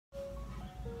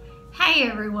Hey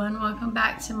everyone, welcome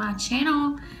back to my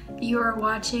channel. You are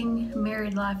watching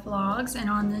Married Life Vlogs, and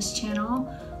on this channel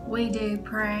we do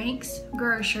pranks,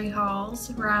 grocery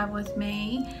hauls, ride with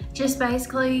me, just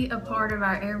basically a part of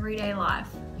our everyday life.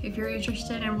 If you're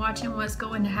interested in watching what's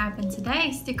going to happen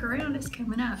today, stick around, it's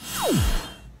coming up.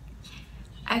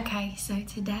 Okay, so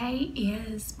today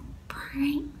is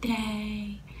prank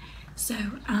day. So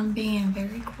I'm being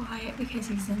very quiet because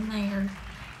he's in there.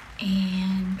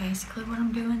 And basically what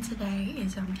I'm doing today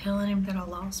is I'm telling him that I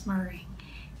lost my ring.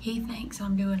 He thinks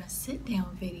I'm doing a sit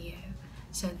down video.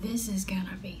 So this is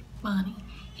gonna be funny.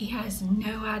 He has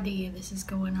no idea this is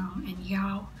going on. And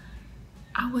y'all,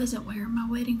 I wasn't wearing my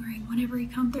wedding ring whenever he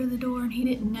come through the door and he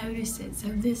didn't notice it. So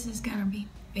this is gonna be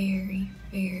very,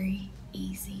 very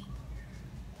easy.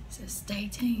 So stay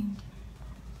tuned.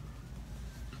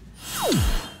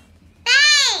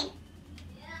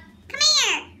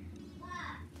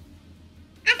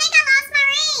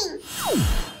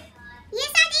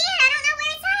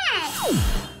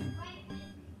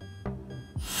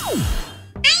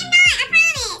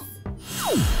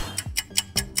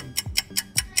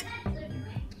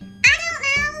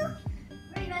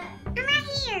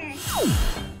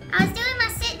 I was doing my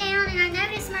sit down and I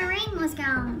noticed my ring was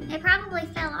gone. It probably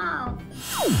fell off.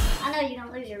 I know you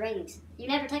don't lose your rings. You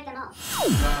never take them off.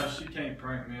 Guys, she can't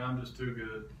prank me. I'm just too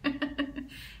good.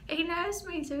 He knows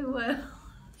me too well.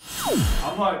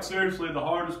 I'm like seriously the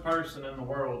hardest person in the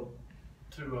world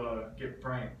to get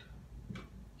pranked.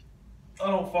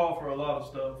 I don't fall for a lot of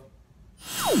stuff.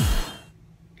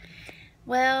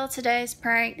 Well, today's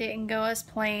prank didn't go as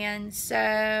planned,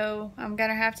 so I'm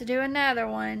gonna have to do another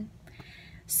one.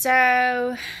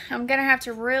 So I'm gonna have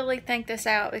to really think this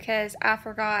out because I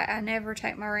forgot I never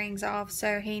take my rings off,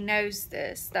 so he knows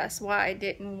this. That's why it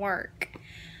didn't work.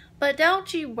 But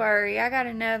don't you worry, I got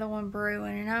another one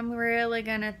brewing, and I'm really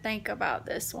gonna think about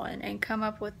this one and come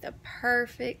up with the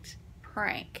perfect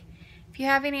prank. If you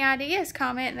have any ideas,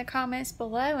 comment in the comments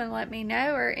below and let me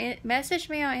know, or message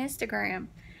me on Instagram.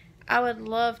 I would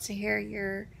love to hear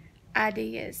your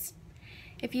ideas.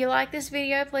 If you like this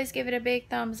video, please give it a big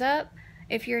thumbs up.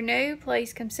 If you're new,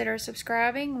 please consider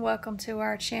subscribing. Welcome to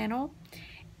our channel.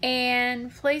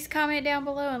 And please comment down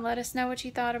below and let us know what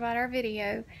you thought about our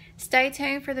video. Stay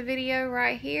tuned for the video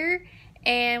right here.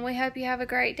 And we hope you have a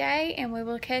great day, and we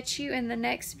will catch you in the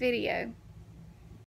next video.